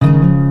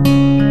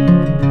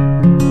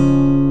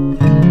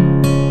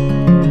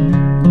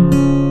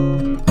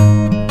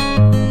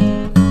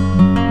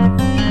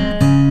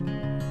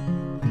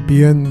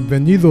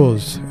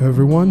Bienvenidos,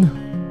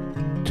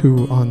 everyone,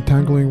 to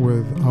Untangling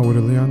with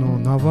Aureliano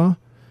Nava.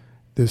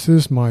 This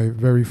is my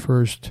very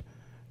first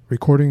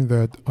recording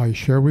that I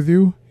share with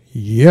you.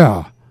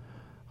 Yeah,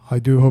 I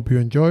do hope you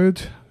enjoy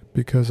it,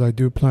 because I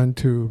do plan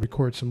to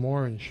record some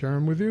more and share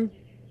them with you.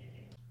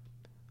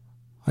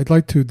 I'd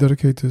like to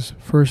dedicate this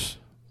first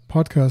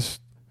podcast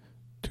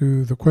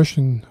to the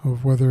question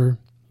of whether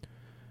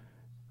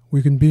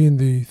we can be in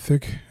the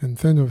thick and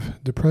thin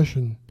of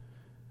depression,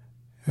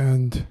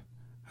 and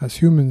as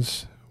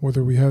humans,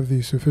 whether we have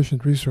the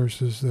sufficient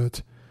resources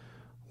that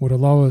would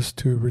allow us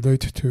to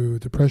relate to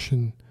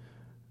depression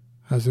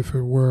as if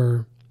it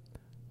were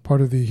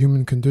part of the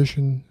human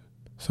condition,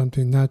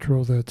 something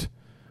natural that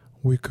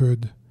we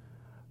could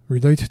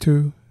relate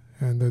to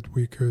and that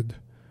we could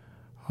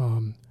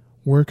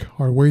work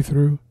our way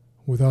through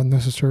without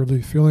necessarily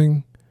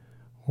feeling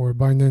or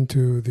buying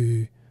into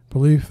the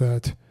belief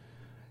that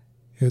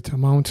it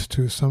amounts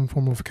to some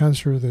form of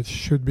cancer that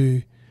should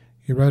be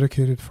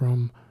eradicated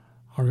from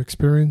our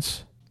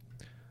experience.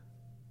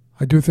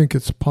 I do think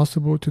it's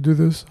possible to do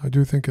this. I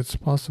do think it's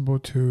possible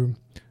to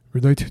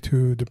relate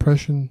to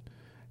depression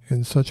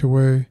in such a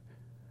way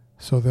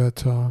so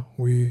that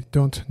we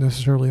don't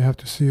necessarily have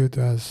to see it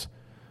as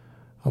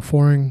a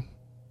foreign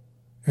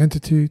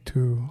entity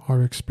to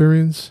our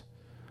experience.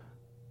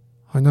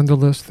 I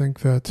nonetheless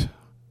think that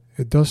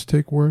it does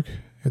take work.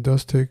 It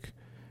does take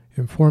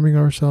informing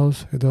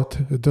ourselves.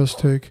 It does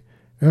take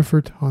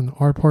effort on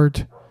our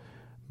part,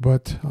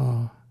 but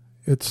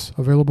it's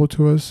available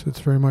to us.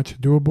 It's very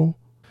much doable.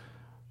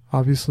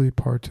 Obviously,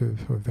 part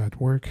of that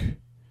work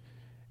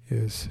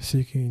is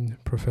seeking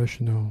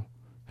professional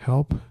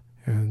help,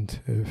 and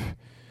if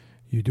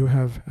you do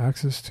have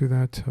access to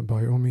that,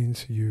 by all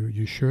means,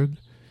 you should.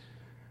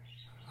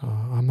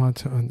 I'm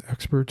not an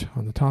expert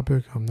on the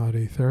topic. I'm not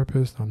a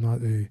therapist. I'm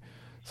not a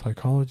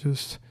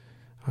psychologist.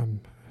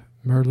 I'm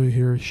merely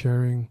here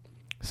sharing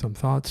some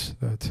thoughts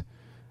that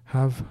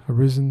have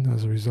arisen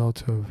as a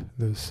result of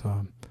this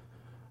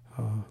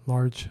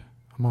large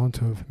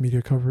amount of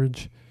media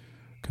coverage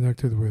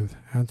connected with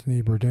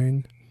Anthony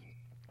Bourdain.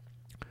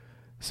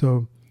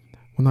 So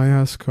when I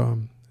ask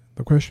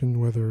the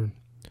question whether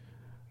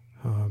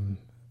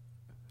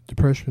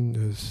depression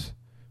is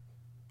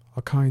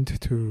a kind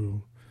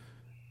to,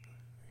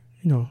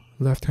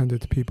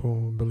 left-handed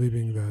people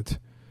believing that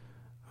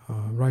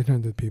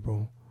right-handed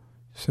people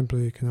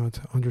simply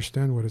cannot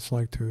understand what it's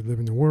like to live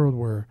in a world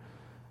where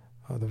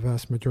the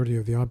vast majority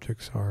of the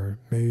objects are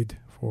made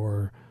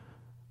for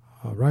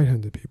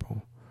right-handed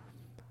people.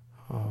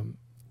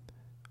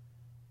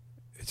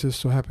 It just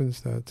so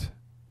happens that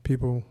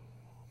people,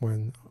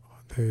 when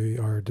they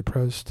are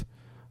depressed,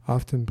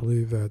 often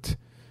believe that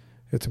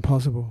it's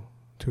impossible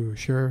to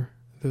share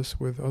this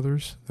with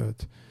others,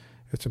 that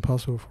it's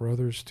impossible for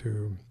others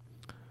to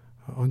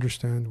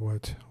understand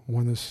what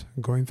one is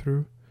going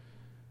through.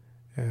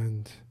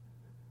 And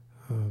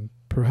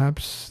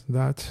perhaps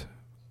that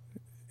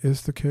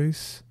is the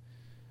case.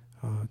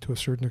 To a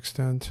certain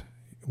extent,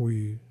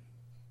 we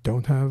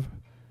don't have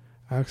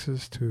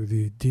access to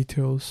the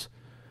details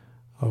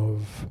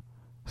of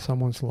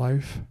someone's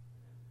life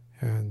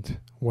and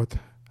what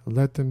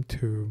led them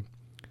to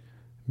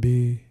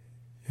be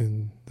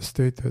in the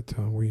state that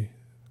we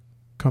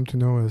come to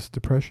know as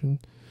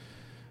depression.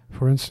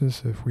 For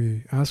instance, if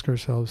we ask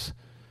ourselves,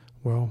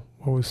 well,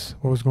 what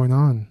was going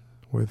on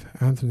with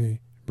Anthony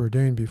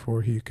Bourdain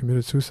before he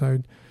committed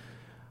suicide?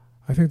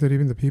 I think that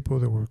even the people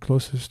that were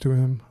closest to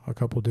him a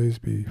couple of days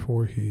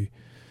before he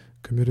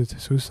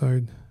committed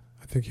suicide,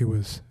 I think he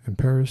was in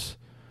Paris,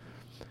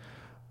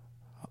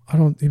 I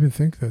don't even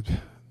think that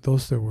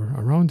those that were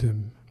around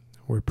him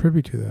were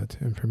privy to that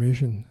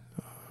information,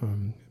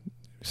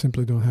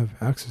 simply don't have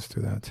access to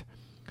that.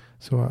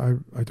 So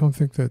I don't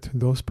think that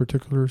those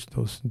particulars,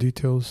 those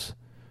details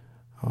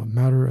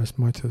matter as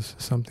much as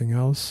something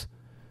else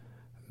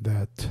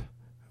that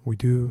we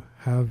do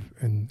have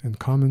in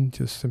common,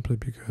 just simply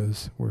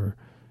because we're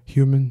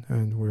human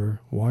and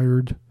we're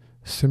wired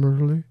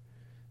similarly.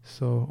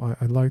 So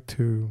I'd like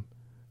to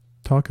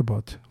talk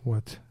about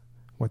what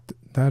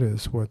that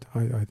is, what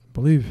I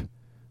believe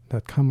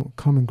that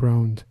common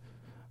ground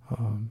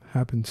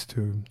happens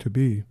to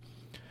be.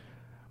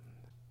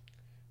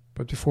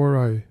 But before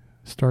I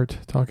start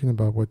talking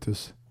about what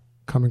this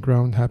common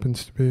ground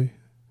happens to be,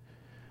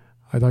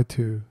 I'd like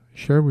to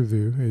share with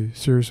you a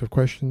series of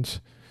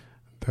questions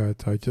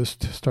that I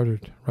just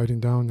started writing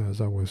down as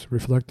I was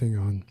reflecting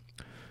on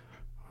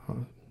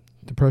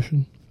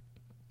depression.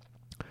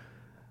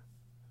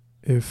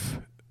 If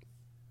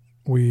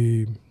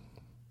we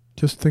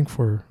just think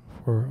for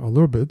a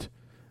little bit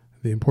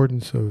the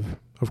importance of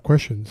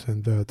questions,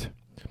 and that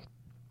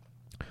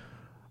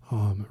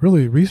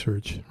really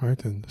research,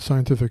 right, and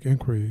scientific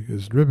inquiry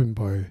is driven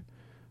by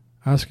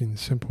asking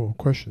simple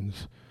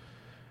questions.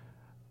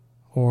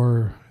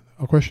 Or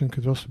a question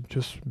could also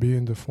just be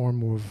in the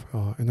form of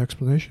an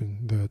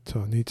explanation that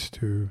needs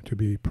to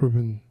be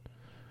proven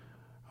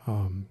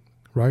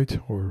right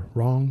or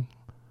wrong,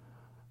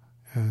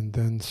 and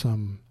then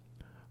some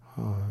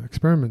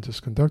experiment is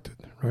conducted,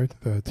 right,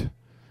 that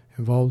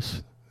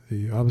involves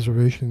the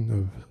observation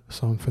of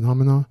some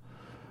phenomena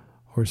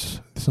or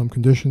some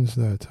conditions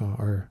that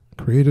are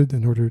created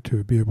in order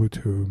to be able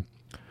to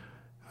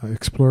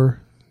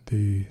explore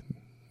the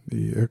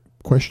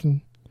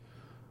question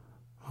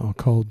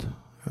called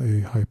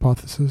a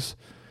hypothesis.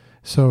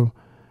 So,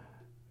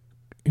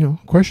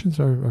 questions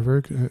are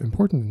very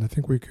important, and I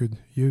think we could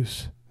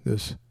use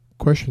this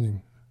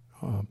questioning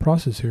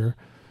process here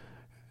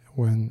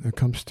when it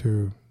comes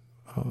to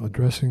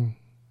addressing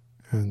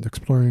and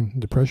exploring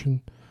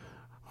depression.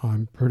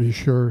 I'm pretty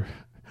sure,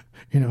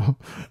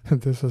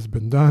 that this has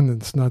been done.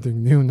 It's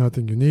nothing new,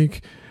 nothing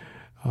unique,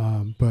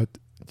 but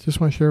just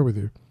want to share with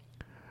you.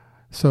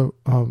 So,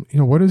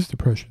 what is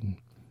depression?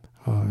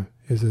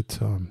 Is it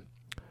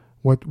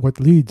what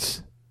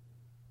leads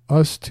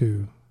us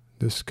to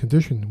this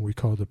condition we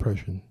call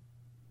depression?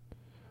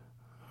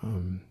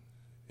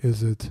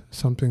 Is it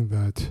something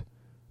that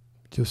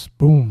just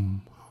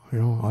boom,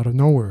 out of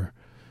nowhere,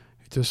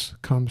 it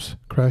just comes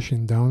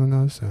crashing down on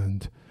us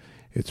and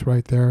it's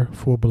right there,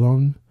 full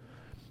blown?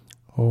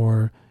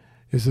 Or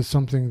is it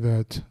something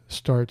that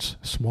starts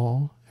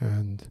small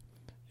and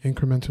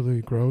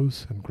incrementally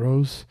grows and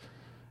grows,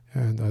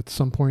 and at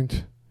some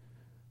point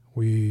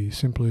we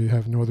simply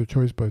have no other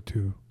choice but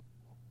to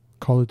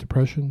call it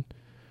depression?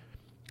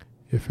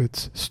 If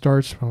it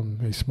starts from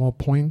a small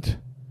point,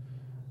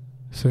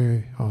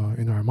 say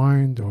in our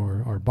mind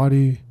or our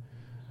body,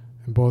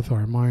 in both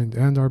our mind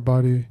and our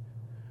body,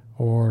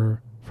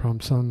 or from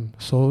some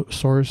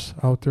source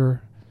out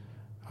there,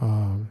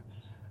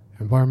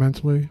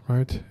 environmentally,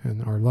 right,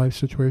 in our life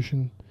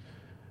situation,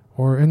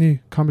 or any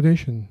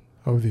combination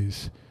of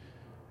these,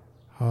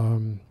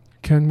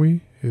 can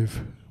we,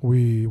 if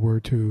we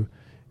were to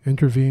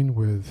intervene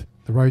with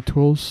the right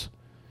tools,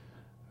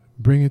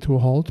 bring it to a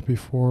halt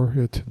before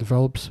it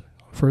develops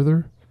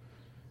further?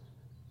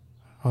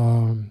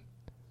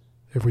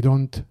 If we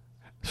don't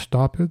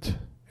stop it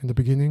in the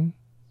beginning,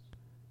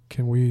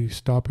 can we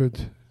stop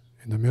it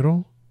in the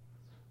middle?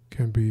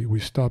 Can we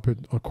stop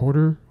it a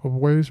quarter of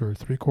ways or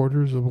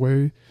 3/4 of a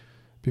way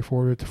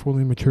before it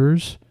fully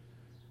matures?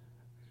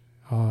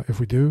 If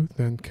we do,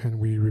 then can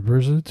we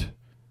reverse it?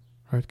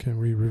 Right? Can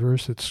we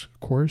reverse its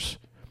course?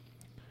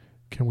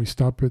 Can we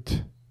stop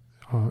it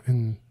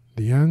in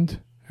the end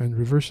and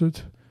reverse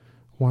it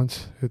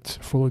once it's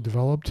fully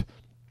developed?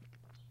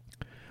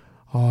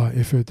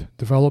 If it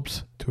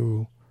develops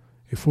to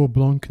a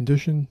full-blown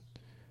condition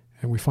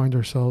and we find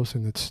ourselves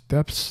in its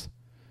depths,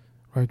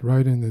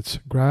 right in its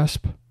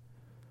grasp,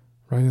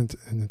 right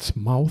in its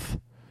mouth,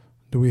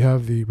 do we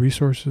have the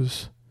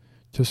resources,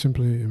 just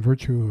simply in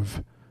virtue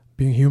of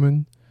being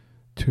human,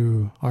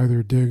 to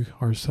either dig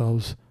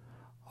ourselves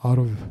out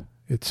of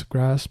its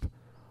grasp,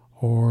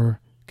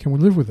 or can we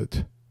live with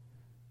it?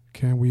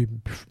 Can we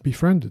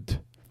befriend it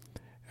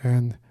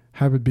and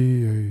have it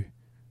be a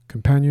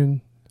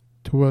companion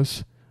to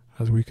us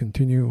as we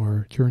continue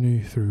our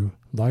journey through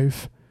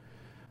life?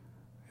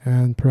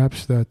 And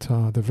perhaps that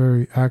the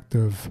very act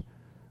of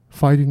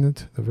fighting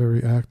it, the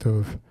very act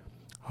of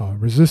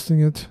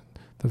resisting it,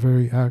 the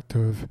very act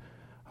of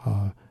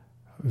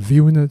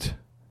viewing it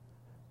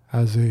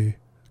as a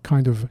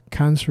kind of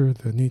cancer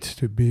that needs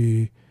to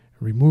be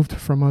removed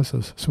from us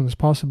as soon as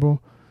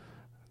possible,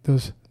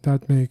 does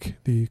that make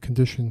the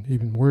condition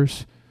even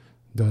worse?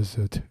 Does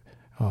it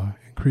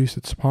increase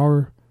its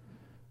power?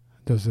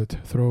 Does it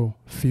throw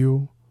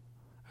fuel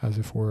as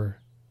if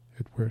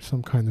it were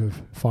some kind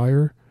of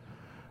fire?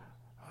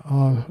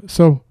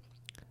 So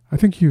I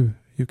think you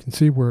can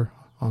see where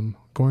I'm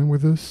going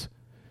with this.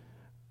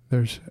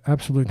 There's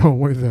absolutely no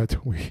way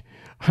that we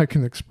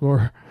can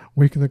explore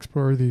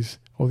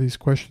all these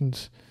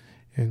questions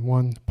in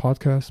one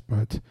podcast,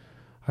 but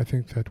I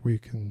think that we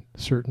can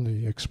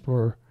certainly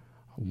explore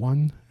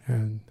one,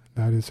 and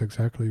that is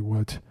exactly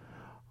what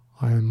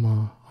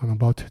I'm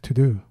about to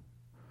do.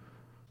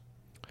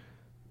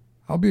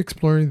 I'll be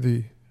exploring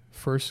the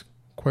first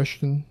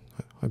question.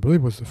 I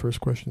believe it was the first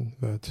question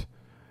that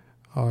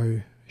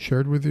I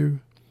shared with you.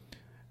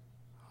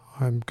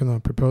 I'm going to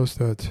propose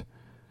that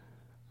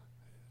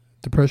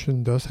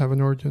depression does have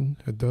an origin.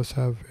 It does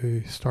have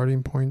a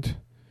starting point.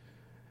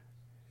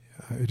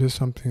 It is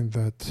something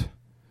that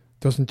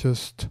doesn't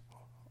just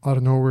out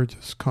of nowhere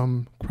just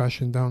come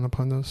crashing down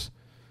upon us.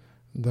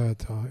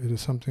 That it is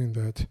something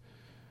that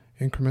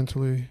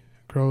incrementally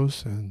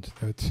grows and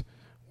that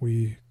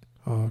we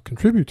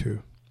contribute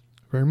to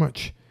very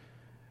much.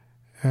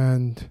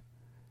 And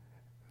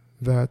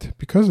that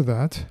because of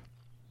that,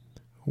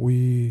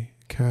 we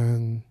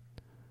can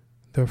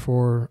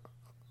therefore,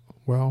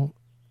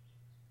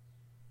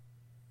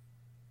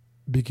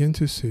 begin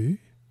to see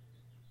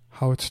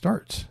how it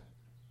starts.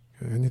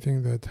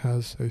 Anything that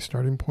has a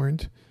starting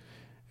point,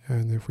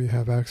 and if we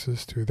have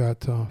access to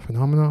that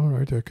phenomena,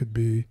 right, that could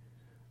be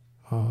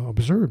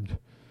observed.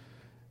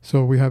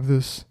 So we have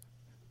this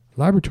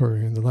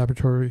laboratory, and the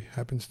laboratory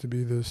happens to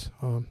be this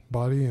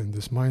body and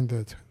this mind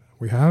that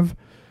we have.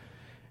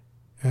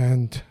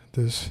 And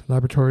this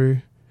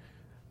laboratory,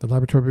 the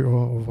laboratory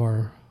of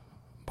our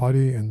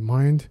body and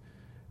mind,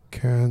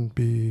 can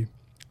be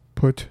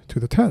put to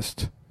the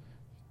test.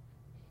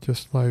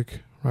 just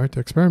like, right,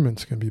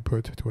 experiments can be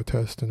put to a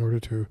test in order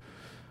to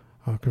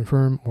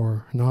confirm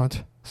or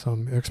not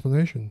some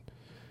explanation.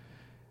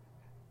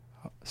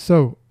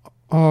 So,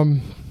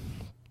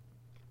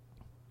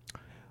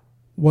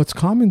 what's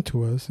common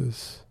to us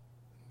is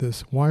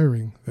this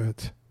wiring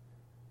that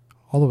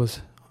all of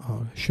us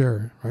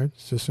share, right?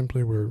 It's just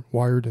simply we're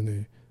wired in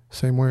the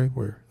same way,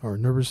 where our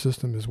nervous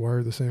system is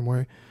wired the same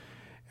way.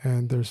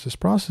 And there's this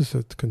process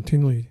that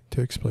continually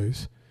takes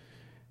place,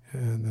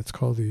 and that's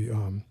called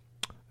the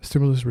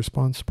stimulus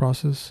response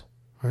process,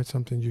 right?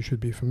 Something you should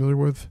be familiar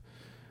with.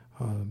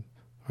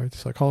 Right?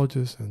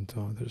 Psychologists and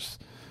there's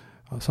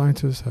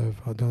scientists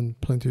have done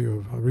plenty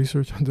of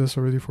research on this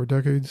already for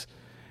decades.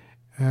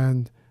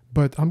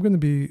 But I'm going to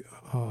be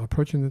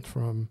approaching it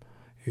from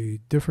a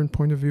different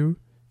point of view,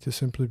 just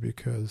simply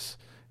because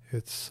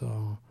it's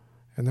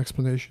an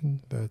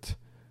explanation that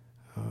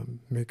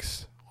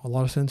makes a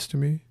lot of sense to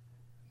me,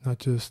 not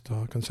just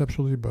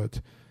conceptually,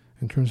 but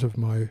in terms of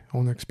my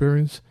own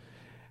experience.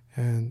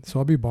 And so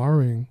I'll be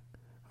borrowing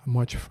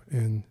much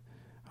in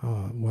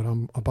what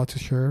I'm about to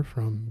share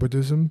from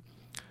Buddhism.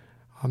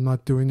 I'm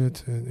not doing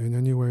it in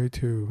any way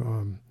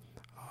to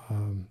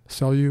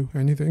sell you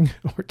anything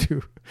or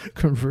to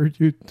convert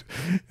you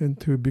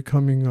into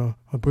becoming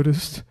a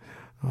Buddhist.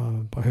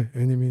 By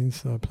any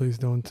means, please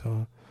don't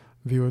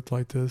view it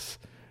like this.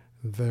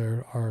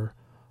 There are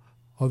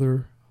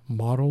other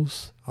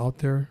models out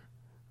there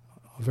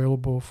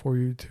available for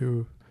you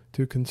to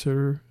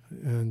consider,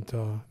 and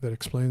that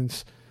explain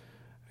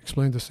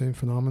the same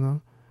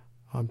phenomena.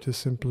 I'm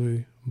just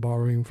simply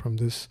borrowing from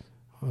this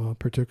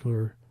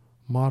particular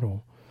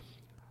model.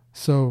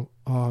 So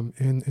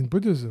in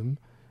Buddhism,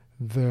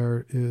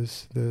 there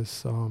is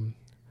this,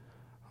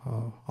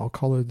 I'll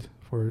call it,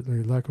 for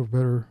the lack of a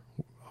better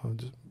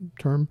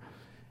term,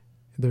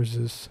 there's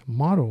this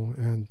model,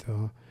 and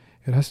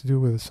it has to do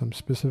with some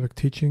specific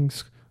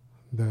teachings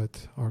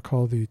that are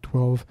called the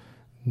 12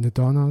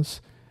 Nidanas,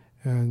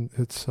 and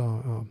it's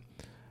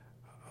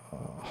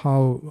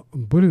how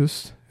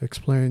Buddhists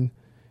explain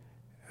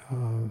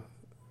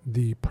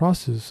the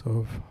process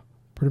of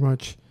pretty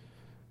much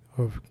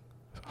of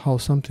how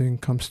something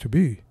comes to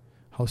be,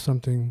 how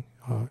something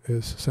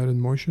is set in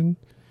motion,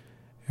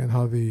 and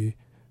how the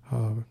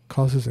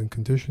causes and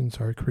conditions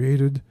are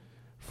created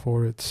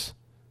for its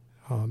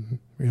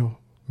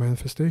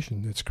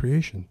manifestation, its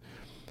creation.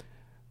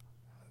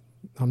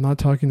 I'm not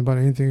talking about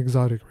anything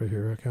exotic right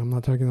here. Okay, I'm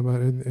not talking about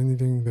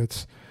anything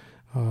that's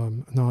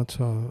not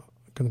going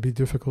to be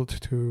difficult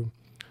to.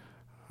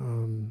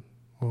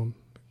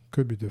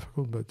 Could be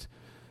difficult, but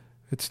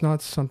it's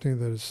not something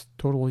that is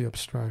totally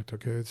abstract.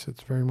 Okay, it's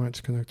very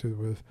much connected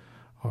with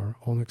our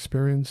own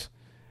experience,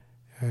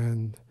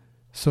 and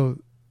so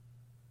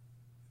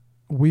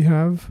we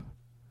have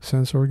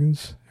sense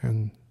organs,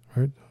 and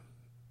right,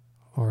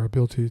 our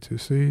ability to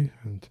see,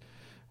 and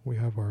we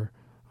have our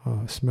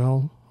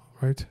smell,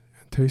 right,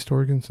 and taste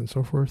organs, and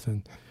so forth,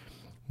 and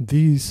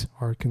these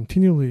are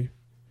continually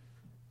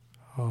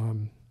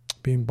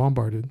being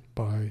bombarded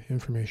by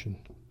information,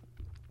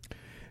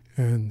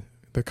 and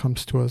that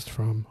comes to us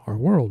from our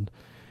world.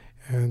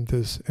 And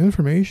this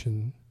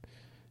information,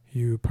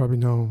 you probably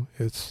know,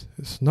 it's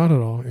not at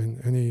all in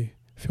any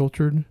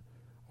filtered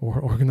or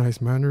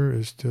organized manner.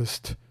 It's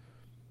just,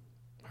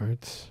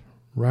 right,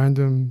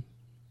 random,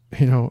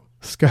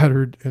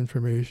 scattered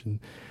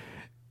information.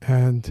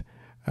 And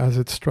as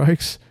it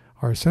strikes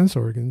our sense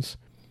organs,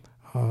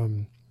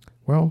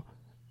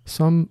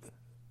 some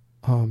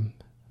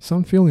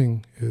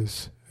feeling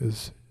is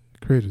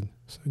created,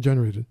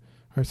 generated,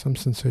 right? Some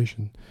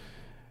sensation,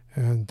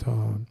 and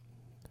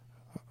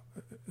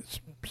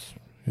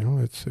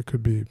it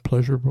could be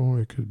pleasurable,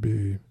 it could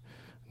be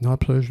not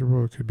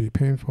pleasurable, it could be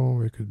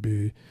painful, it could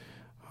be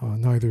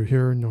neither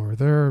here nor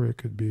there, it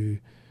could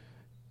be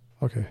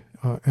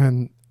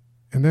and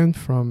then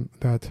from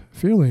that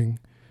feeling,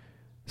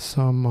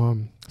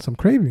 some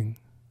craving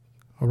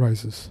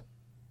arises.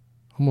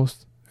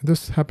 Almost,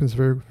 this happens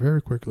very,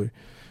 very quickly,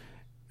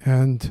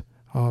 and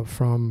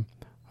from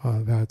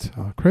that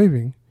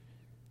craving,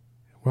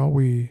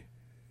 we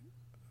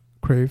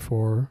crave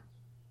for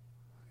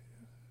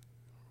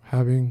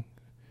having,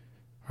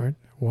 right,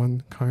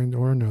 one kind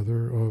or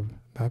another of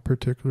that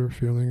particular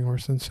feeling or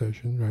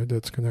sensation, right,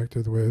 that's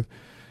connected with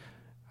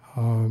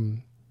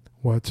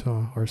what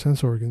our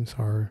sense organs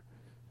are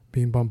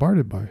being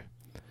bombarded by.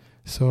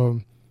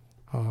 So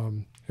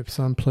if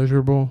some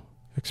pleasurable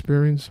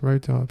experience,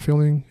 right,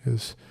 feeling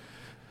is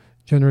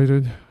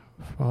generated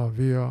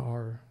via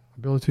our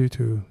ability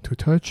to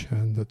touch,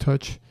 and the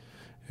touch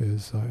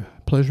is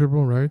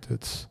pleasurable, right,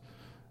 it's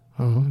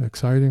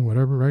exciting,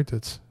 whatever,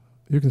 right,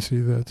 you can see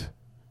that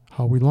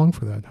how we long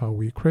for that, how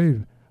we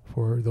crave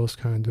for those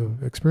kind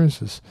of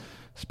experiences,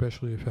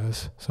 especially if it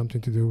has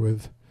something to do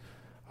with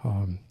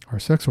our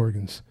sex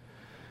organs.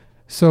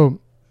 So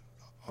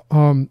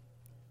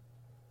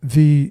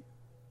the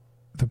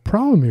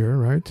problem here,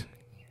 right,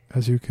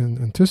 as you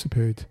can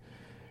anticipate,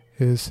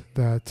 is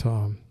that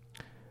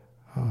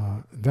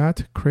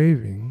that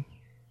craving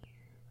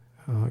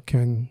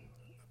can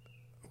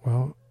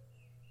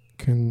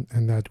and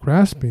that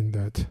grasping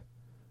that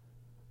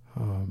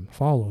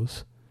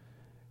follows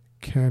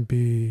can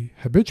be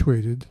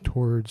habituated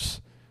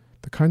towards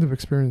the kind of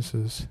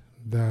experiences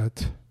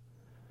that,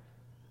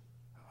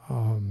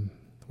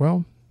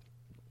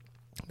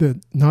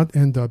 that not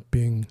end up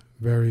being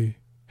very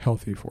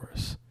healthy for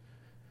us.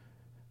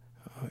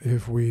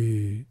 If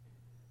we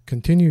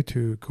continue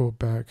to go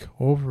back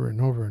over and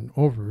over and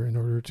over in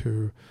order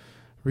to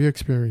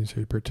re-experience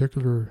a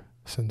particular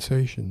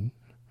sensation,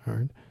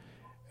 right?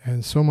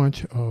 And so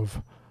much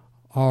of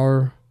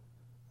our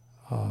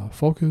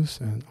focus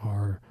and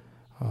our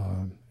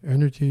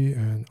energy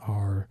and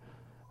our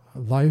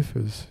life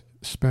is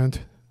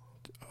spent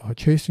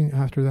chasing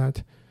after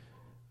that,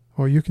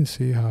 well, you can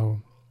see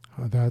how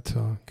that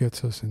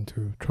gets us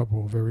into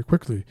trouble very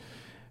quickly.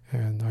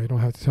 And I don't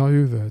have to tell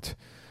you that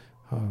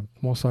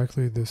most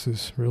likely this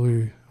is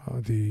really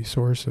the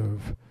source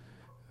of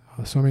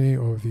so many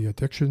of the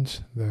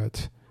addictions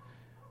that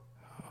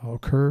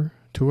occur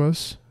to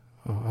us,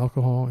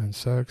 alcohol and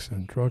sex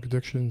and drug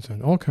addictions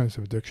and all kinds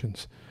of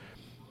addictions.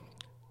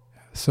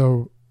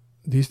 So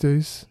these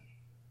days,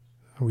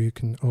 we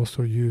can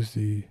also use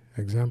the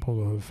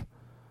example of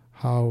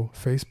how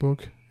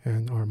Facebook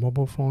and our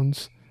mobile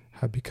phones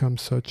have become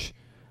such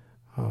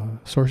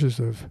sources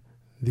of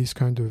these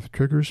kind of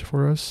triggers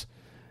for us.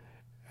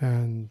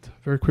 And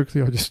very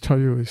quickly, I'll just tell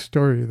you a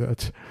story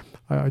that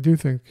I do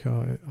think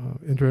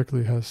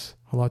indirectly has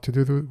a lot to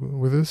do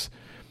with this.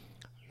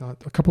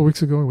 A couple of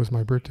weeks ago, it was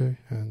my birthday,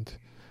 and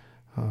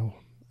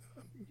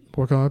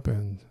woke up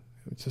and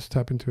just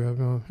happened to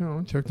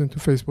have checked into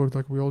Facebook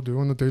like we all do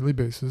on a daily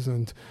basis,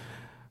 and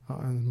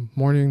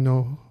morning,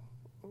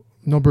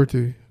 no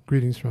birthday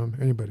greetings from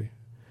anybody.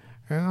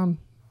 And I'm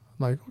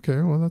like,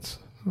 okay, well, that's,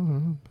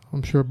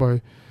 I'm sure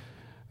by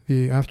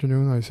the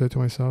afternoon, I said to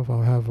myself,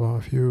 I'll have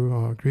a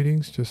few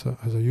greetings, just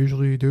as I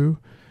usually do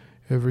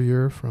every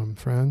year, from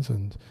friends,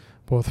 and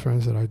both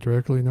friends that I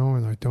directly know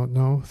and I don't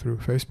know through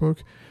Facebook.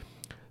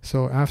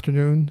 So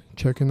afternoon,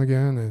 check in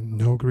again, and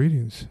no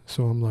greetings.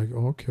 So I'm like,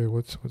 okay,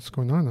 what's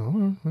going on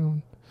now?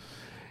 Well,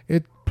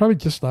 it probably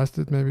just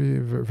lasted maybe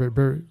very, very,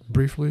 very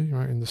briefly,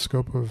 right, in the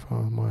scope of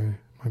my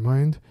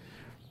mind.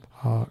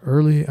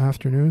 Early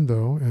afternoon,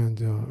 though,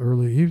 and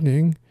early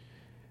evening,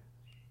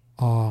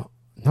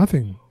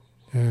 nothing.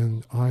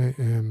 And I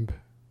am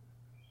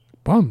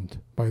bummed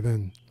by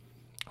then.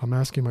 I'm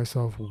asking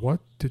myself,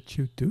 what did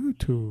you do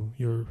to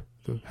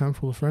the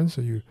handful of friends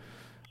that you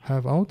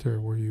have out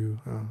there? Were you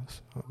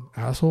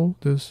asshole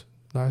this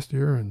last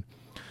year and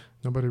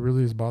nobody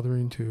really is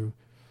bothering to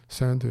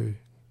send a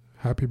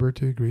happy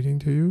birthday greeting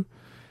to you?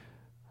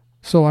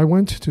 So I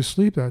went to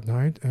sleep that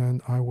night,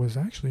 and I was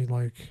actually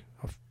like,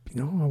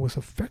 I was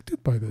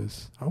affected by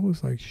this. I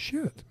was like,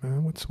 shit,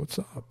 man, what's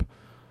up?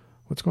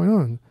 What's going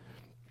on?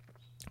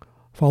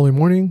 Following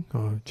morning,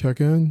 check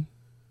in,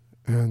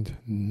 and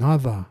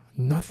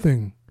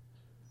nothing.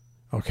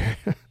 Okay.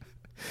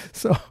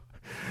 So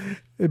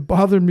it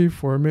bothered me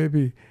for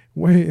maybe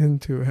way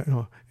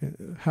into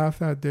half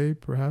that day,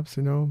 perhaps,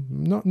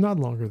 not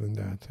longer than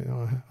that.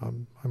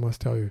 I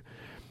must tell you.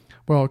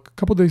 Well, a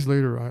couple of days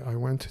later, I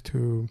went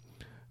to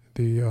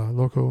the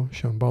local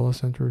Shambhala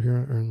Center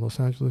here in Los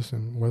Angeles,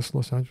 in West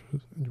Los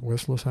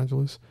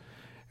Angeles,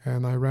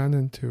 and I ran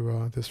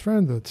into this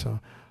friend that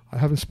I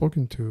haven't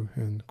spoken to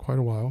in quite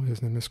a while.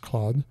 His name is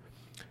Claude,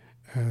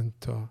 and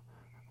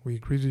we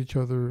greeted each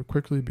other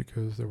quickly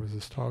because there was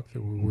this talk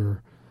that we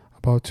were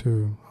about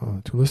to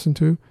listen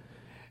to.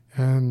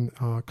 And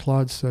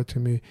Claude said to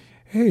me,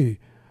 "Hey,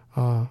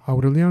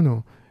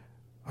 Aureliano,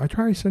 I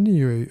tried sending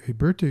you a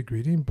birthday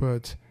greeting,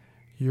 but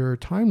your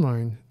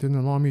timeline didn't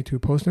allow me to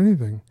post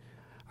anything.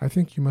 I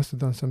think you must have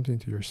done something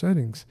to your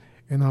settings."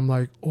 And I'm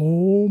like,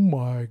 oh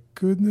my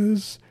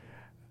goodness,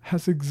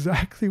 that's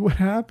exactly what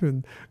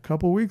happened a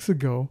couple weeks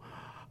ago.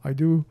 I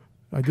did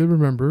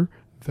remember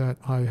that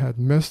I had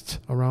messed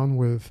around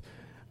with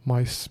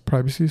my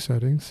privacy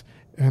settings,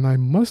 and I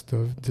must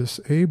have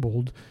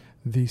disabled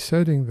the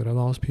setting that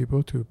allows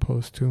people to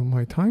post to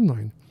my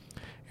timeline.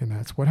 And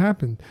that's what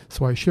happened.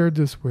 So I shared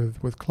this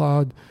with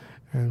Claude,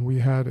 and we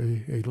had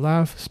a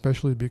laugh,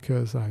 especially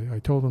because I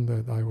told him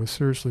that I was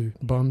seriously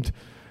bummed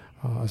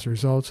as a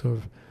result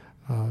of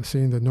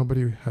seeing that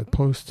nobody had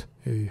posted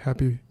a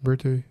happy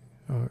birthday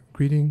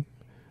greeting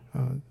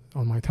on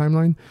my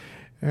timeline.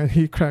 And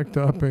he cracked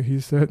up and he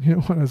said, "You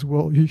know what, as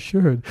well you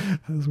should,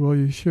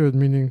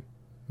 meaning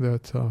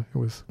that it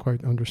was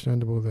quite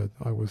understandable that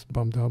I was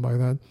bummed out by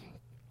that.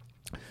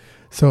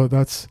 So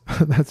that's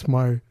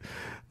my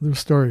little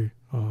story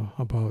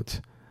about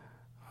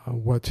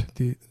what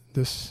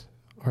this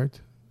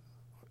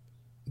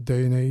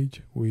day and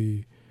age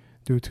we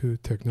due to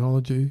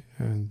technology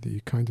and the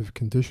kind of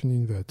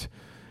conditioning that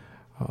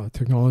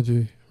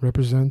technology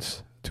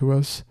represents to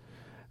us.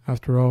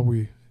 After all,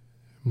 we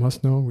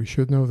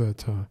should know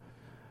that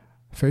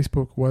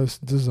Facebook was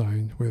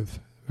designed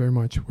very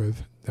much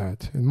with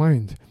that in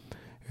mind.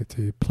 It's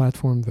a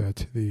platform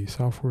that the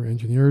software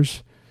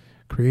engineers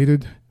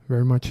created,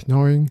 very much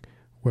knowing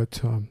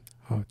what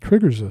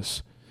triggers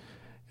us.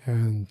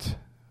 And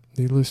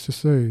needless to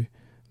say,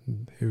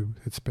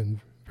 it's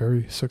been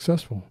very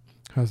successful,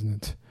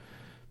 hasn't it?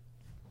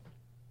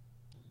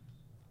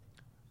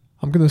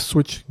 I'm going to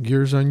switch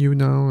gears on you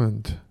now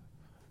and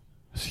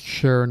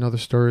share another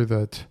story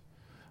that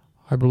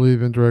I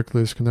believe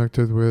indirectly is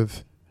connected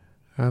with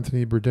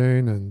Anthony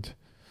Bourdain and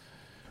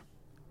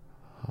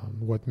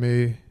what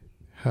may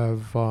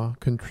have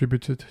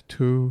contributed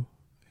to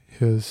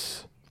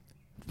his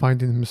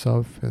finding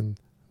himself in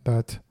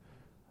that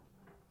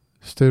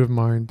state of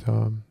mind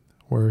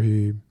where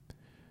he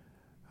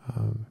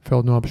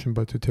felt no option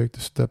but to take the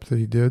step that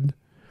he did.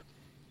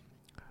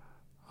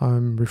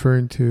 I'm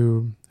referring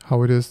to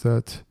how it is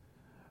that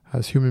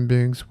as human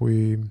beings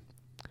we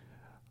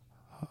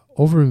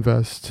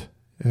overinvest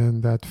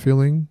in that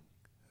feeling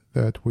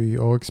that we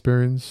all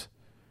experience,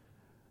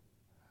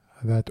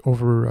 that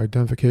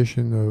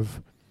over-identification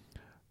of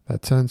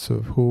that sense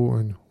of who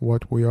and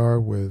what we are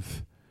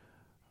with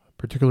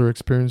particular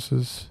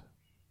experiences,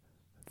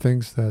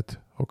 things that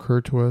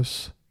occur to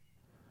us,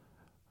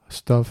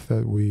 stuff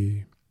that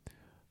we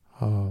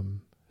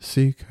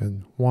seek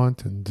and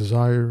want and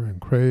desire and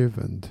crave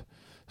and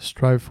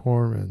strive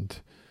for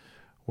and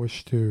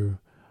wish to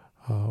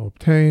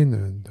obtain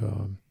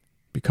and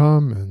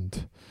become,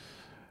 and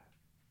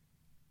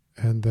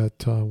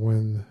that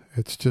when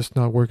it's just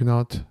not working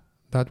out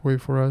that way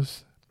for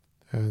us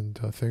and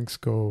things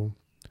go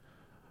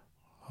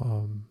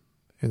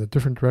in a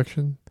different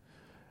direction,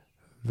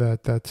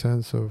 that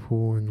sense of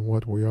who and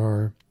what we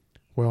are,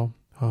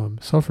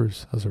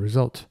 suffers as a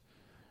result.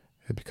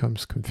 It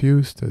becomes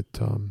confused. It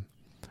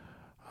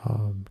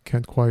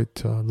can't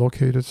quite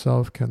locate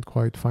itself, can't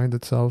quite find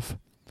itself,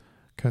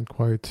 can't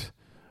quite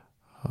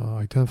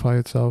identify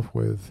itself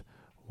with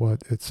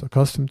what it's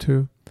accustomed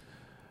to.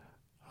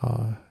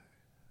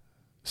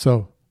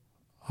 So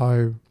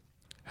I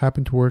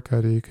happen to work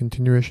at a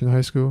continuation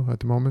high school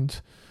at the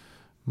moment.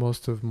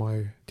 Most of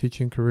my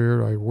teaching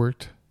career I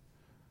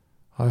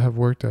have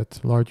worked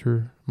at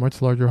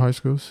much larger high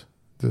schools.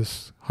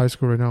 This high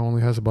school right now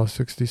only has about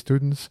 60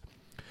 students.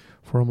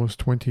 For almost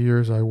 20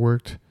 years I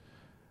worked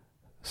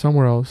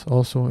somewhere else,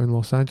 also in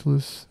Los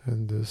Angeles,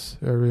 in this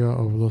area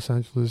of Los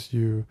Angeles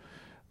you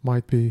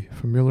might be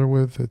familiar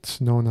with.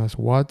 It's known as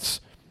Watts.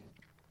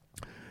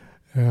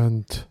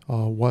 And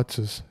Watts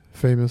is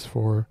famous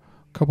for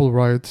a couple of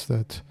riots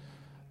that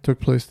took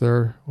place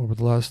there over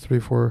the last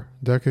 3-4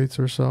 decades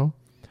or so.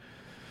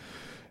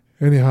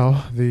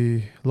 Anyhow,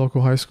 the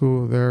local high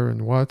school there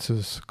in Watts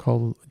is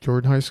called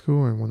Jordan High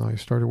School, and when I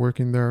started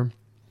working there,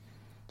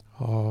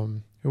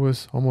 it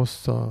was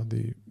almost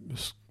the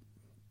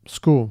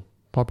school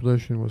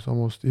population was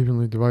almost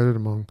evenly divided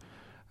among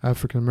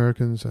African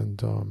Americans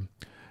and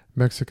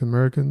Mexican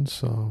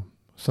Americans,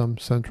 some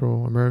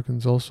Central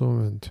Americans also,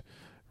 and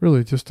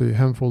really just a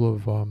handful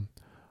of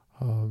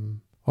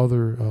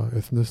other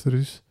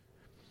ethnicities.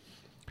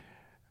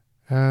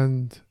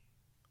 And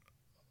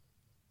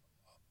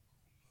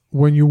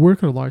when you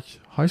work at a large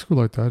high school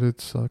like that,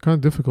 it's kind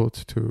of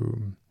difficult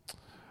to,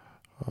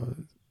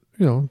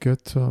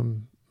 get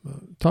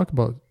talk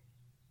about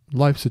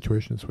life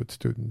situations with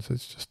students.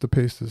 It's just the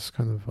pace is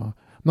kind of. I'm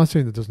not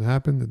saying that doesn't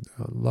happen.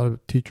 A lot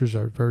of teachers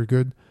are very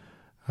good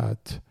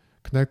at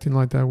connecting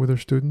like that with their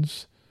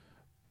students,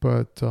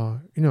 but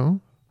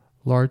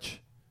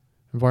large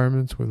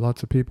environments with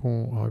lots of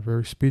people are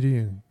very speedy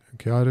and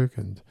chaotic,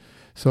 and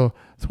so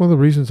it's one of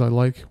the reasons I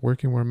like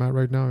working where I'm at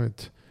right now.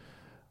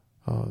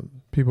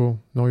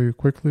 People know you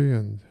quickly,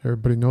 and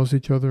everybody knows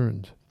each other,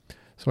 and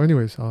so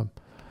anyways, a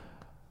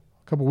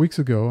couple weeks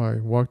ago I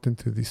walked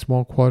into the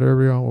small quad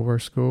area of our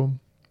school.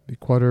 The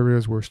quad area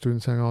is where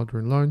students hang out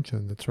during lunch,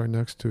 and it's right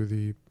next to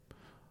the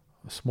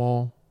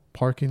small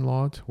parking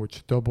lot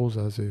which doubles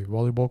as a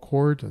volleyball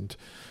court, and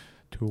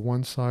to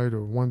one side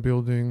of one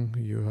building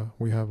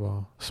we have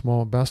a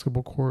small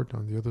basketball court.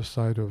 On the other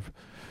side of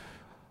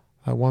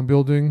one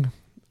building,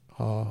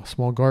 a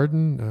small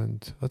garden,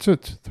 and that's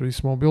it. 3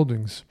 small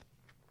buildings.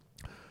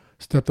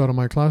 Stepped out of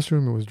my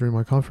classroom. It was during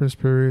my conference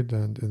period,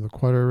 and in the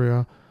quad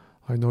area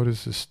I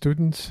noticed a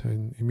student,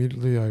 and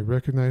immediately I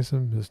recognized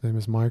him. His name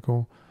is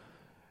Michael,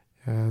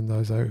 and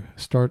as I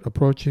start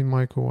approaching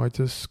Michael, I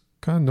just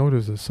kind of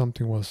noticed that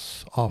something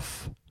was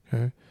off.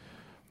 Okay,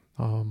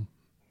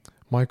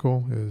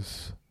 Michael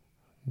is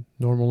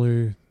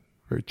normally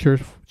very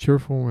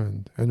cheerful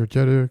and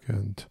energetic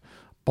and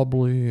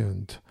bubbly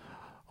and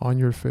on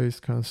your face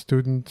kind of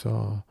student,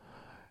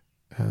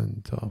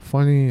 and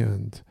funny,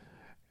 and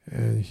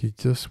he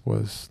just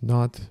was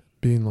not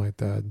being like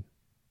that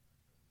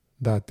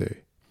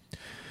day.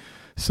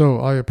 So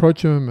I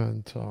approach him,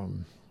 and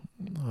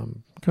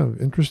I'm kind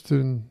of interested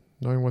in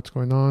knowing what's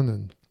going on,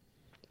 and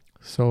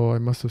so I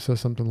must have said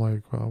something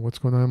like, "What's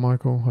going on,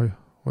 Michael? Hi,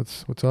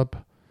 what's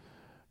up?"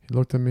 He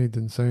looked at me,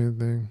 didn't say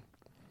anything.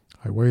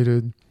 I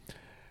waited,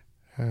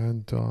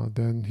 and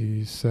then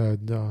he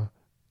said,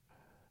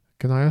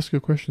 "Can I ask you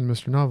a question,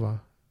 Mr.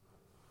 Nava?"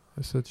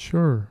 I said,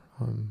 "Sure.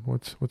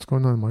 What's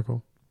going on,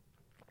 Michael?"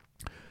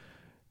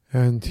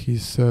 And he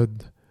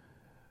said,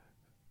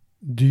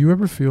 "Do you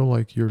ever feel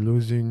like you're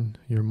losing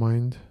your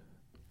mind?"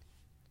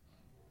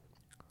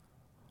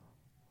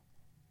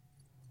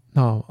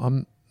 Now,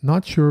 I'm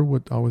not sure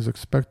what I was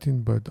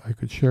expecting, but I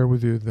could share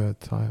with you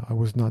that I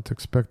was not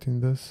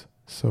expecting this.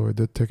 So it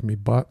did take me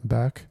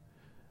back.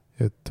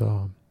 It,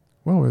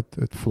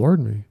 it floored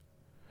me.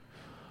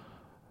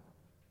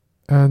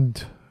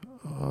 And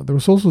there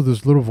was also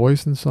this little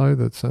voice inside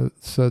that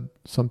said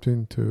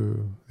something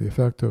to the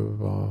effect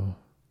of,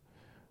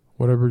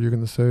 whatever you're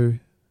going to say,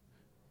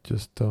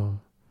 just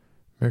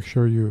make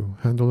sure you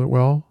handle it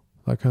well,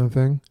 that kind of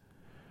thing.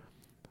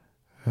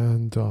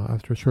 And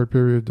after a short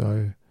period,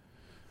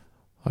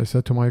 I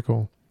said to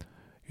Michael,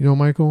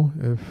 Michael,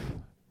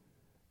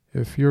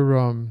 if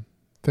you're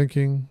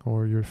thinking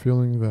or you're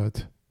feeling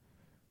that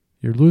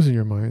you're losing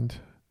your mind,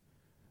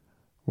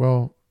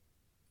 well,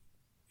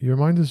 your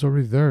mind is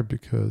already there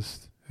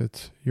because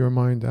it's your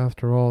mind,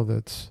 after all,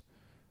 that's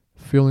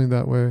feeling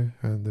that way,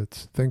 and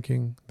it's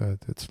thinking that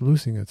it's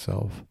losing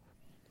itself.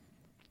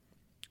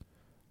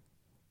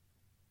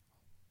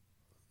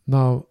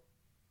 Now,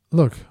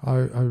 look, I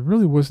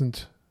really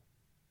wasn't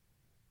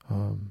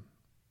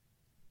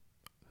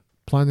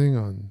planning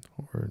on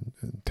or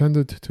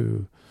intended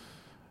to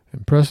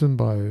impress him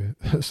by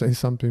saying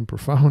something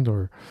profound,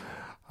 or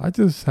I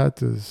just had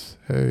this,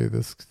 hey,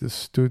 this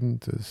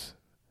student is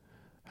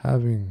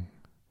having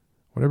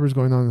whatever's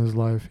going on in his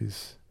life,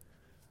 he's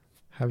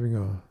having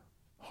a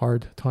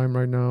hard time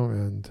right now,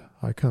 and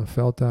I kind of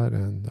felt that,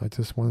 and I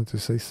just wanted to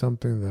say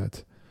something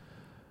that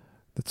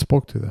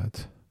spoke to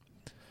that.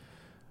 I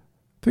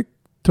think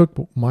it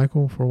took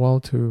Michael for a while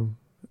to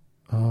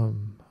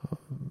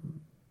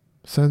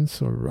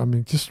sense, or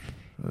just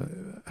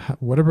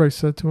whatever I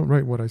said to him,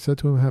 right, what I said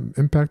to him had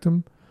impact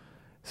him.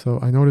 So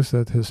I noticed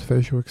that his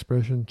facial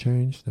expression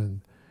changed,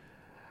 and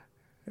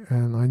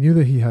I knew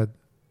that he had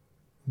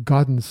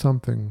gotten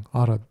something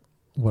out of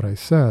what I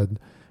said,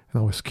 and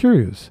I was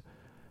curious.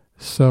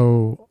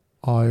 So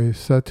I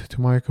said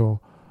to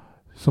Michael,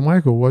 so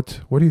Michael,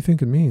 what do you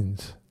think it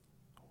means?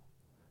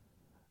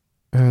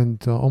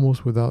 And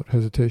almost without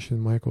hesitation,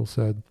 Michael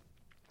said,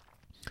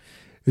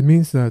 it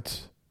means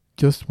that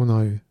just when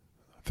I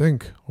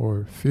think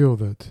or feel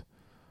that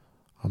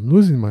I'm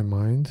losing my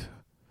mind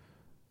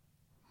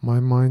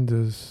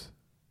is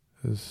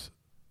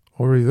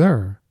already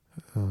there,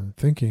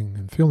 thinking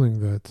and feeling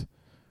that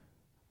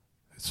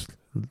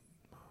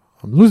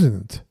I'm losing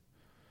it.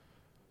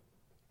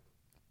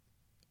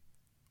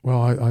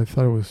 Well, I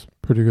thought it was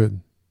pretty good.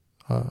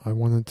 I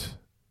wanted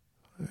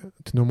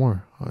to know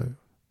more.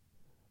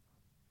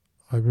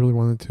 I really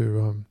wanted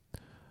to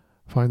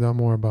find out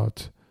more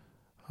about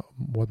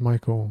what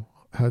Michael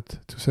had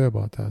to say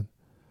about that.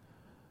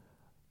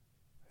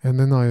 And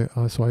then I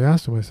asked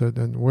him, I said,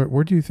 and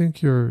where do you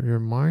think your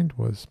mind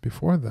was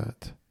before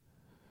that?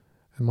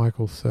 And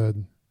Michael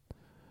said,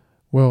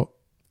 well,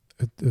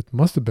 it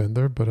must have been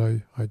there, but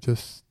I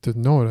just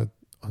didn't know it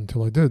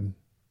until I did.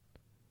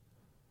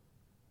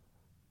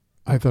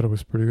 I thought it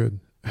was pretty good,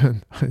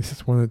 and I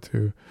just wanted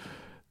to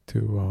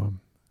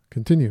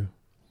continue.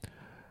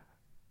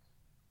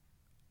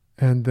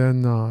 And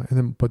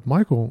then, but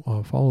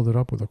Michael followed it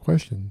up with a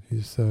question.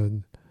 He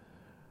said,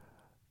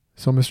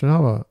 "So, Mr.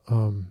 Nava,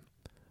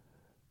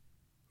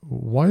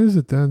 why is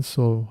it then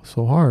so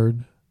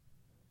hard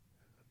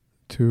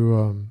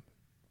to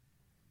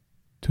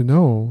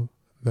know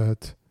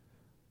that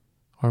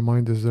our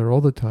mind is there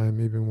all the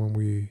time, even when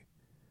we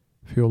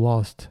feel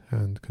lost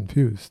and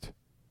confused?"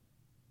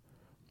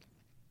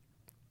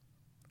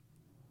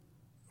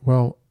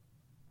 Well,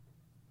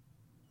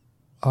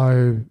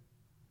 I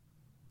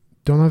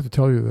don't have to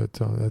tell you that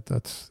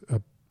that's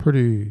a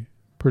pretty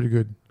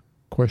good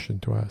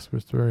question to ask.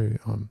 It's a very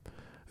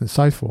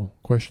insightful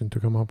question to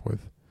come up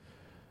with.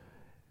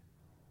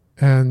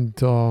 And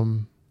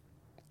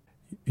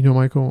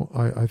Michael,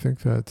 I think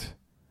that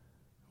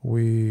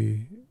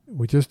we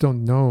just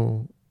don't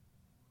know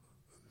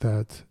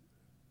that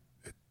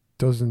it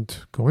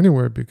doesn't go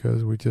anywhere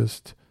because we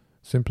just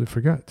simply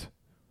forget.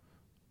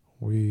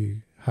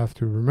 We have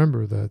to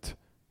remember that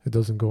it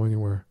doesn't go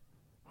anywhere,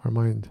 our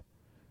mind.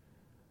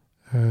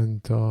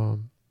 And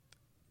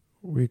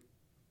we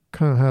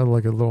kind of had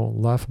like a little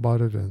laugh about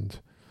it, and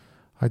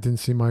I didn't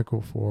see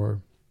Michael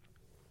for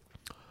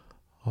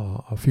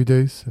a few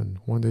days, and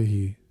one day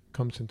he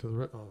comes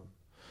into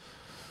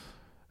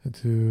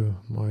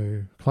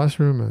my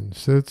classroom and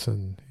sits,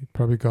 and he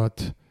probably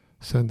got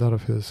sent out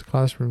of his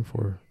classroom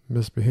for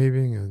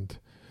misbehaving and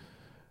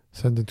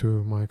sent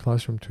into my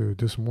classroom to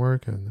do some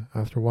work. And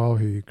after a while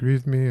he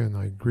greeted me, and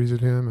I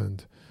greeted him,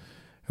 and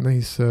then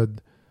he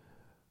said,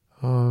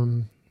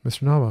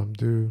 Mr. Nava,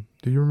 do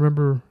you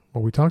remember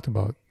what we talked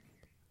about?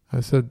 I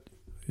said,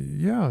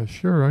 yeah,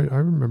 sure, I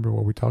remember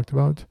what we talked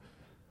about.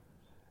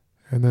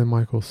 And then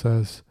Michael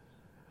says,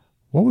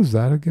 what was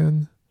that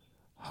again?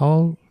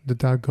 How did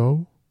that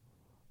go?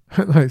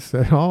 And I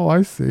said, oh,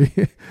 I see.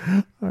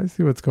 I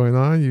see what's going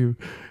on.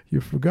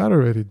 You forgot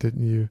already,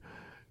 didn't you?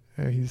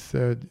 And he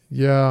said,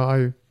 yeah,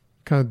 I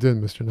kind of did,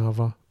 Mr.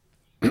 Nava.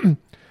 And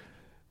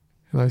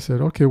I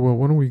said, okay, well,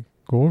 why don't we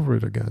go over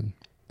it again?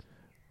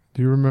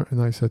 Do you remember?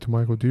 And I said to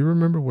Michael, do you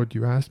remember what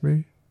you asked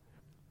me?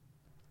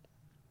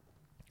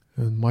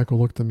 And Michael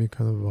looked at me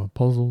kind of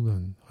puzzled,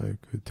 and I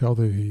could tell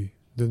that he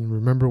didn't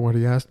remember what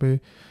he asked me.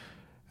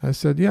 I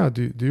said, yeah,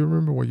 do you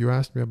remember what you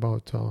asked me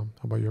about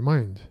your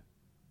mind?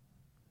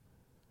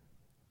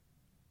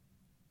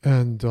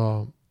 And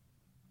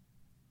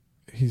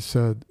he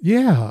said,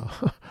 yeah,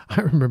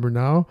 I remember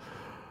now.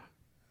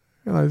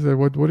 And I said,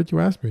 what did you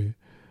ask me?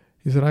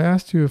 He said, I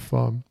asked you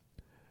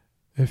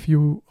if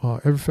you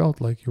ever felt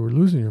like you were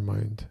losing your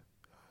mind.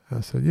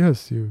 I said,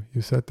 yes, you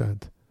said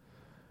that.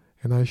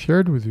 And I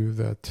shared with you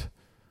that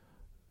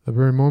the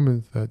very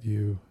moment that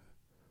you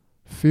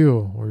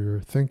feel or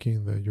you're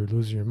thinking that you're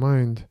losing your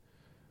mind,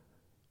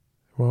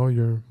 well,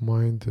 your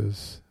mind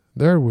is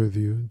there with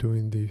you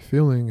doing the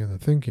feeling and the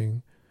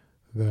thinking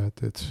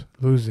that it's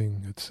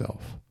losing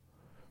itself.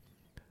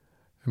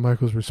 And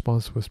Michael's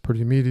response was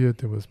pretty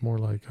immediate. It was more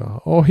like,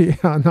 oh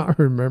yeah, now I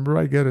remember,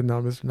 I get it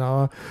now, Mr.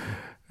 Nava.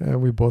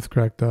 And we both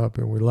cracked up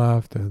and we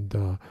laughed. And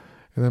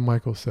then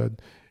Michael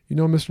said, you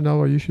know, Mr.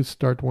 Nava, you should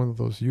start one of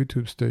those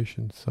YouTube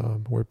stations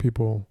where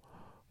people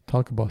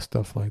talk about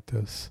stuff like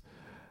this.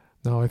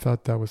 Now, I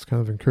thought that was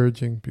kind of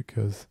encouraging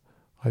because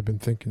I've been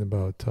thinking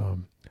about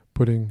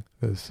putting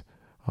this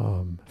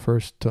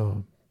first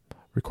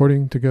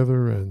recording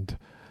together, and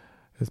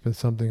it's been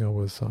something I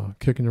was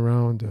kicking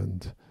around,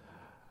 and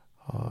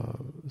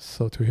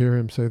so to hear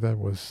him say that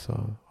was,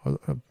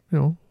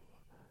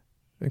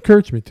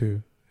 encouraged me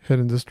to head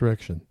in this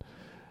direction.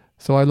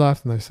 So I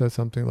laughed and I said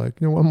something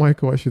like, you know what,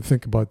 Michael, I should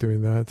think about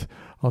doing that.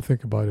 I'll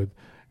think about it.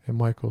 And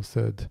Michael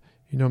said,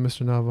 you know,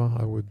 Mr. Nava,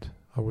 I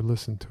would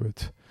listen to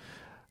it.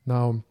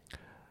 Now,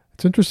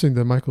 it's interesting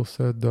that Michael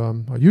said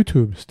a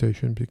YouTube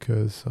station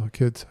because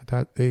kids at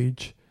that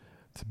age,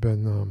 it's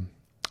been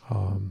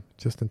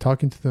just in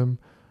talking to them,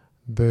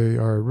 they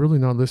are really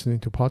not listening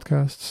to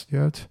podcasts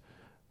yet.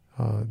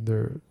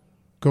 Their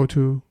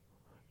go-to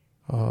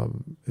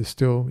is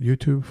still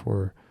YouTube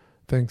for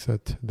things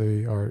that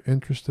they are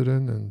interested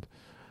in and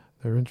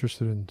they're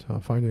interested in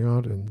finding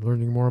out and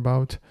learning more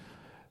about.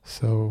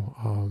 So,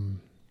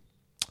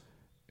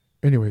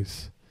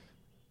 anyways,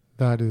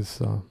 that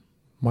is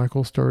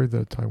Michael's story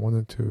that I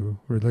wanted to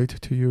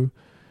relate to you.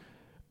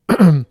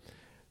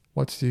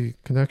 What's the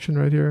connection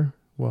right here?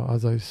 Well,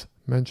 as I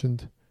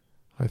mentioned,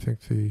 I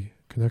think the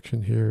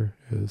connection here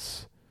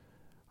is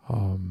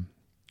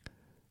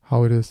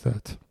how it is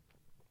that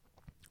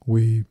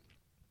we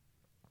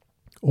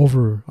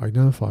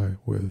over-identify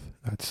with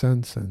that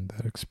sense and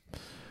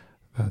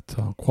that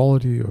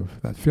quality of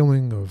that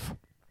feeling of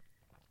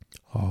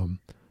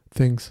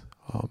things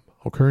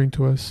occurring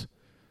to us.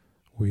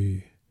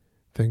 We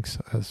things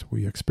as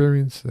we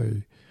experience.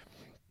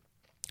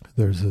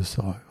 There's this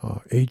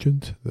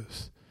agent,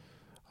 this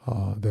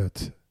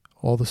that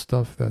all the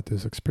stuff that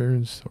is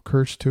experienced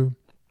occurs to,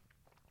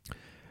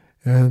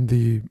 and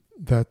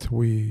that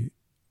we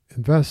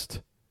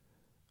invest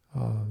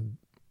the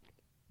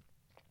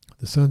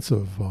sense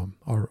of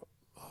our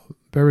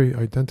very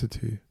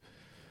identity,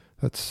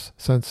 that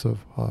sense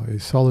of a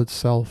solid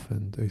self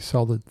and a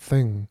solid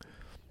thing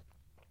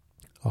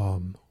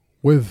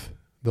with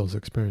those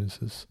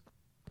experiences.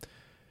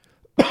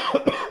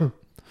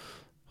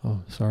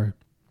 Oh, sorry.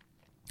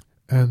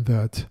 And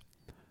that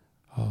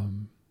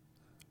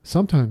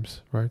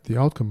sometimes, right, the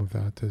outcome of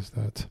that is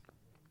that,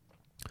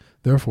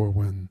 therefore,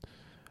 when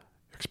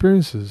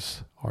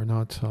experiences are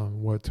not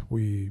what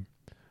we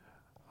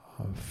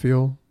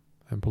feel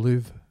and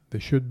believe they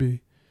should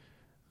be,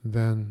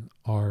 then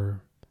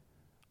our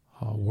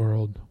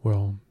world,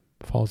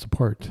 falls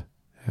apart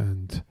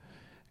and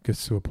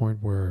gets to a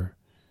point where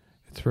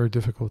it's very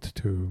difficult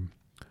to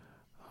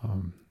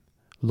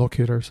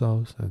locate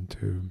ourselves and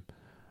to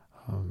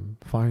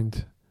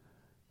find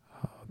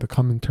the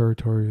common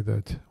territory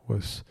that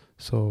was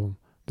so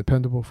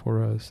dependable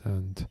for us.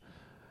 And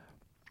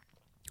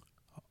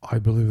I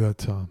believe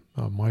that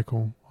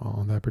Michael,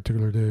 on that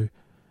particular day,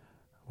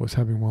 was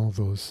having one of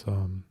those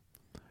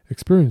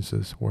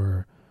experiences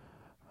where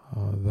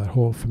that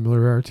whole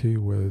familiarity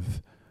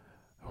with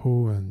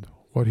who and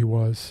what he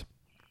was,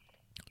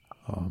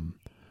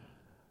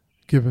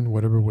 given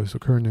whatever was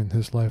occurring in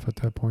his life at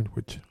that point,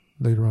 which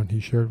later on he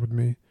shared with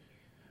me,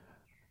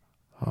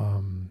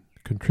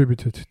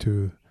 contributed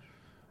to,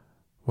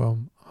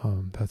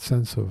 that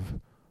sense of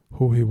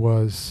who he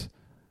was,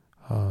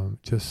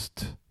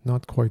 just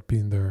not quite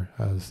being there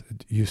as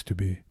it used to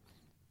be.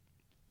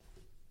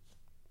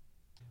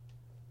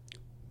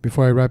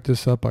 Before I wrap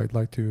this up, I'd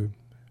like to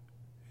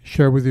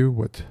share with you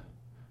what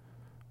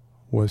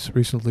was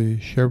recently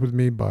shared with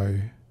me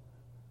by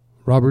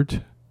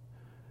Robert.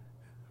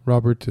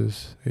 Robert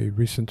is a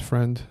recent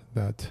friend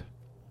that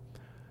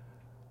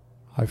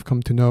I've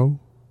come to know.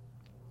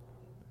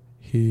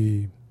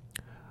 He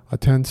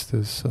attends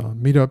this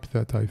meetup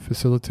that I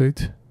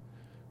facilitate.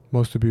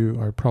 Most of you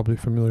are probably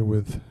familiar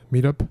with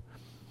Meetup.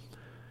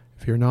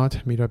 If you're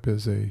not, Meetup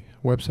is a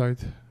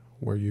website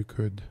where you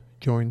could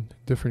join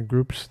different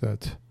groups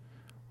that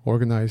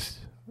organize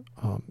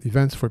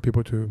events for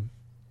people to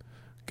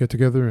get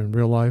together in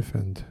real life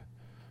and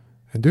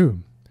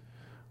do.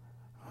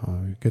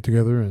 get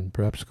together and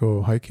perhaps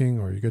go hiking,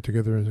 or you get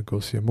together and go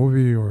see a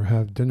movie, or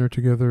have dinner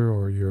together,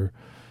 or you're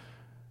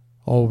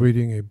all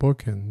reading a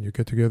book and you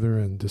get together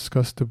and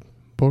discuss the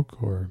book,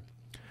 or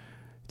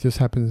it just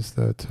happens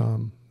that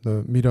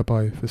the meetup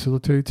I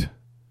facilitate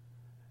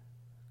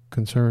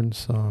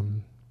concerns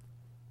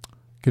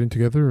getting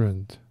together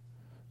and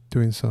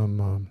doing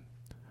some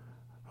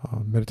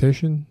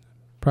meditation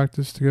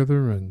practice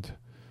together, and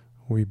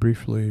we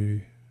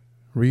briefly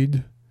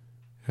read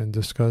and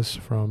discuss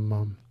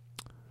from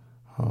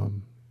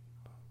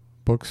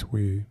books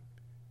we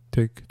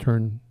take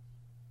turns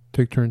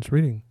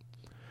reading.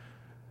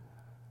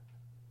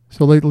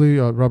 So lately,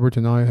 Robert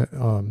and I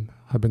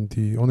have been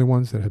the only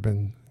ones that have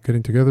been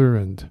getting together,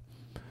 and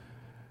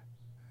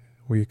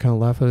we kind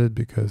of laugh at it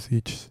because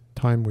each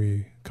time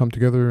we come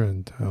together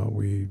and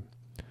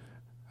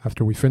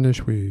after we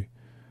finish, we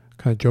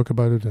kind of joke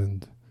about it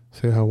and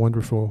say how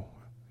wonderful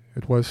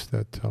it was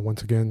that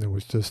once again it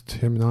was just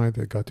him and I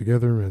that got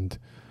together, and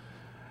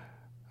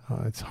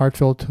it's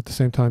heartfelt at the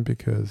same time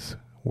because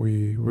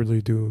we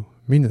really do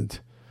mean it.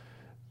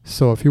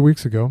 So a few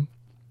weeks ago,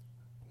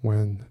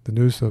 when the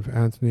news of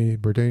Anthony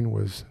Bourdain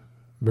was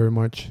very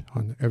much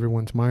on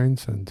everyone's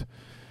minds and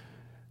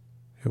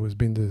it was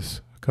being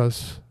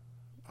discussed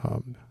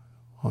on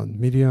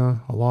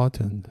media a lot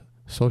and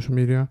social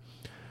media,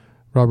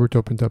 Robert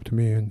opened up to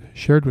me and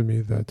shared with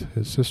me that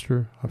his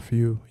sister a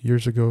few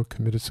years ago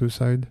committed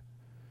suicide.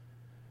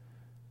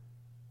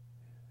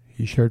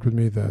 He shared with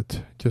me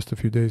that just a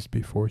few days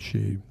before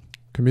she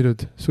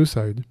committed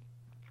suicide,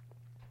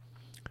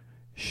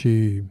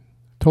 she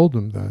told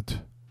him that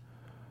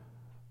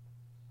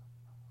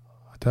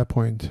at that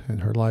point in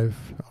her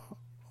life,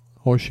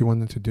 all she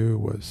wanted to do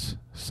was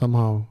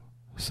somehow,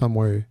 some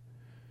way,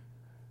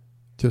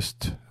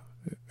 just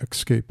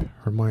escape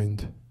her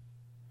mind.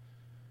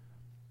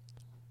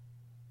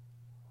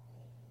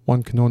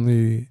 One can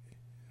only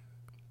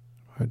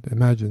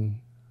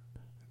imagine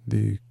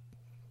the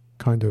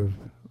kind of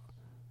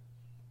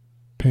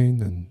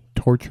pain and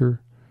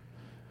torture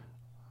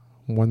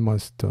one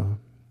must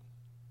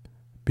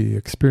be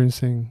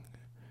experiencing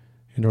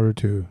in order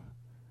to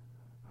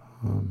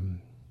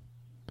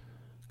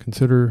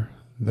consider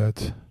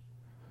that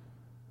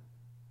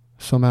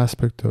some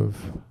aspect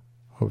of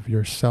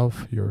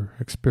yourself, your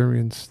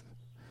experience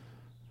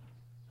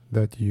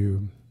that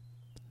you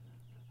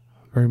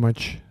very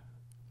much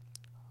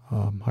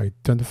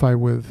identify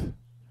with,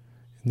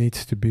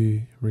 needs to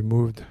be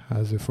removed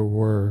as if it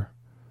were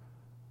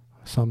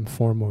some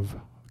form of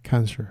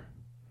cancer.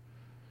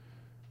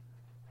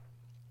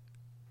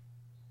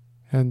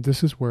 And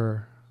this is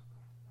where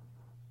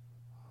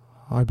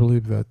I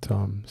believe that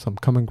some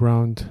common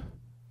ground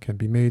can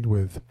be made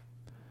with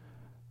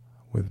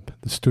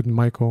the student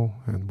Michael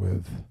and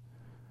with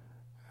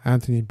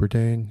Anthony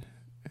Bourdain,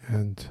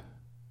 and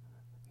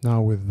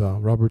now with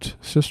Robert's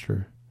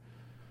sister,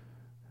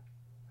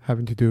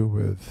 having to do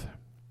with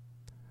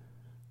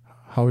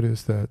how it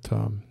is that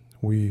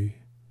we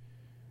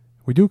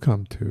do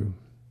come to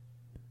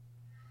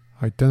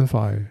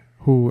identify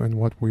who and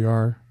what we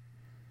are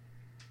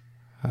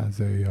as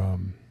a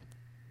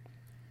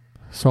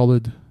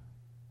solid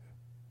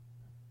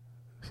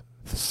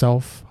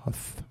self,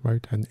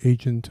 right, an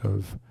agent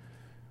of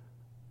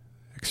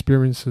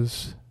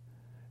experiences,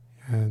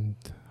 and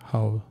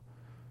how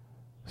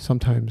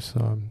sometimes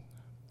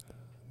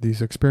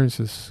these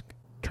experiences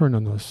turn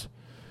on us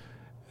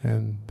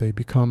and they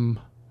become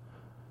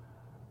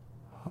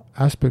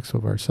aspects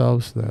of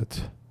ourselves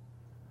that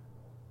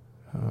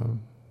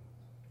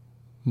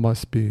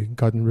must be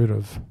gotten rid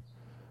of.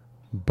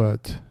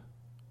 But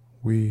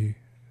we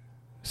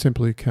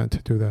simply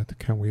can't do that,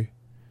 can we?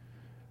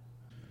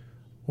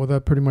 Well,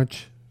 that pretty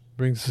much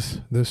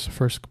brings this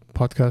first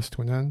podcast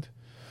to an end.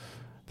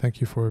 Thank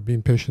you for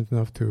being patient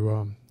enough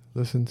to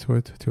listen to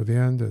it till the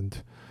end.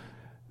 And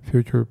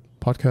future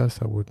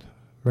podcasts, I would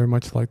very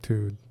much like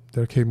to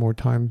dedicate more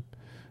time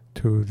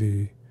to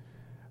the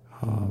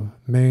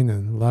main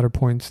and latter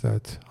points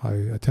that I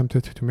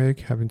attempted to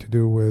make, having to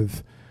do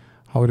with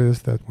how it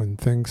is that when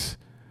things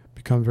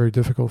become very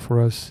difficult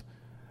for us,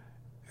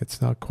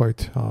 it's not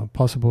quite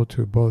possible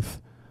to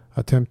both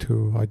attempt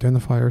to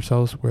identify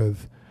ourselves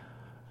with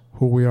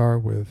who we are,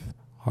 with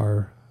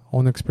our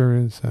own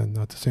experience, and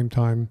at the same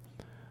time,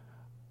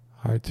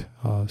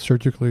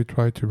 surgically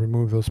try to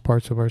remove those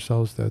parts of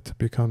ourselves that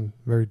become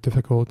very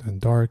difficult and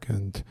dark,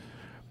 and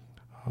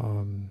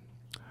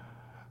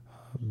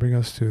bring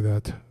us to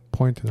that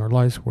point in our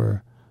lives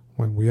where,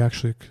 when we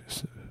actually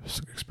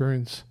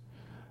experience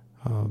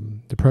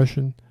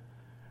depression,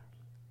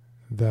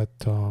 that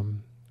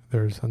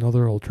there's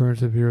another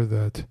alternative here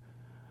that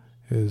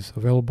is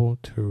available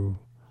to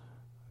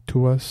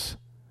us,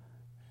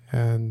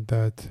 and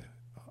that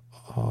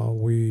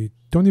we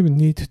don't even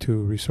need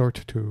to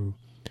resort to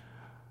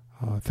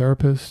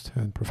therapists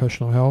and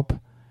professional help.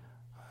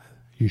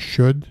 You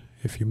should,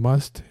 if you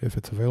must, if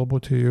it's available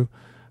to you.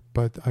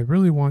 But I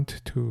really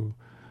want to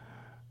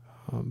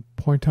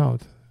point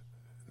out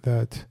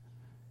that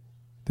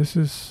this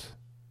is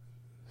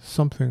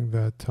something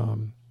that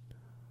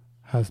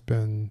has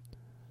been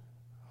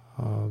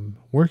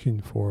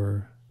working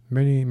for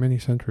many, many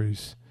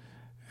centuries,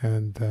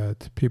 and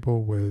that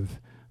people with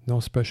no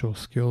special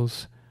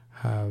skills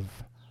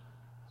have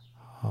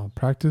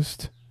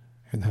practiced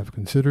and have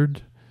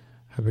considered,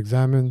 have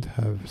examined,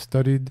 have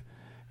studied,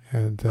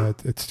 and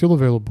that it's still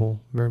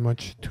available very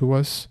much to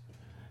us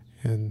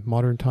in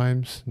modern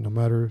times, no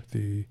matter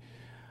the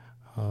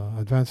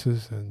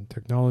advances in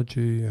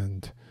technology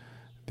and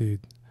the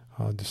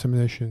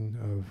dissemination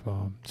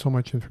of so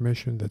much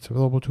information that's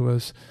available to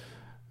us.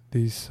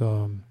 These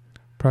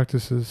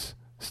practices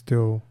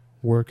still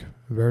work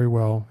very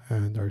well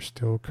and are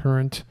still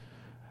current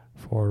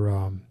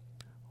for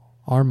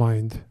our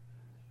mind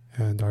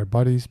and our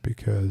bodies,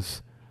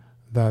 because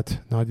that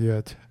not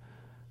yet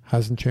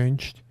hasn't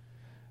changed.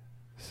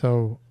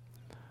 So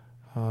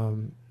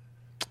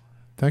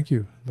thank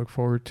you. Look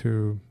forward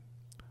to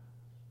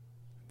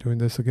doing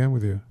this again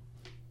with you.